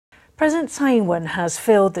President Tsai Ing-wen has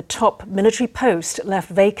filled the top military post left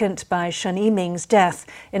vacant by Shen Yi-ming's death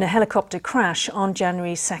in a helicopter crash on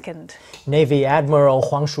January 2nd. Navy Admiral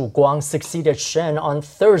Huang Shu-kuang succeeded Shen on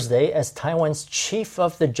Thursday as Taiwan's chief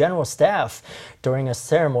of the General Staff. During a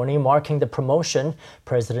ceremony marking the promotion,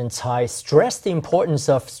 President Tsai stressed the importance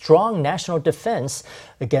of strong national defense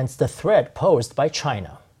against the threat posed by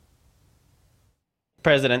China.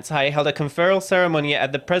 President Tsai held a conferral ceremony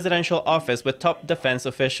at the presidential office with top defense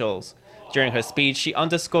officials. During her speech, she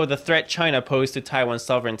underscored the threat China posed to Taiwan's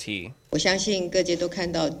sovereignty.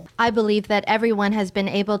 I believe that everyone has been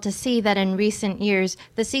able to see that in recent years,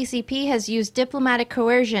 the CCP has used diplomatic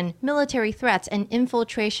coercion, military threats, and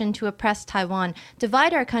infiltration to oppress Taiwan,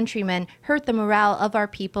 divide our countrymen, hurt the morale of our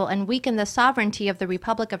people, and weaken the sovereignty of the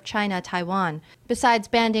Republic of China, Taiwan. Besides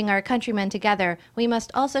banding our countrymen together, we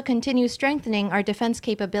must also continue strengthening our defense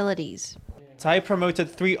capabilities. Tsai promoted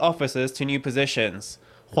 3 officers to new positions.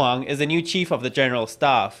 Huang is the new chief of the General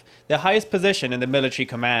Staff, the highest position in the military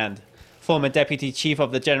command. Former Deputy Chief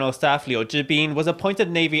of the General Staff Liu Chih-pin was appointed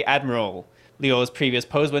Navy Admiral. Liu's previous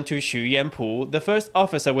post went to Hsu Yen-pu, the first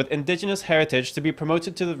officer with indigenous heritage to be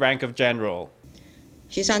promoted to the rank of general.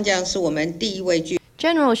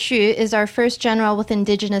 General Hsu is our first general with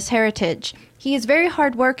indigenous heritage. He is very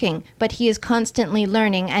hardworking, but he is constantly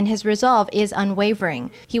learning and his resolve is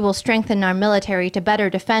unwavering. He will strengthen our military to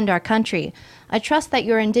better defend our country. I trust that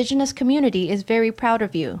your indigenous community is very proud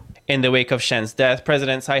of you. In the wake of Shen's death,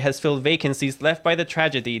 President Tsai has filled vacancies left by the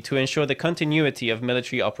tragedy to ensure the continuity of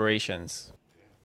military operations.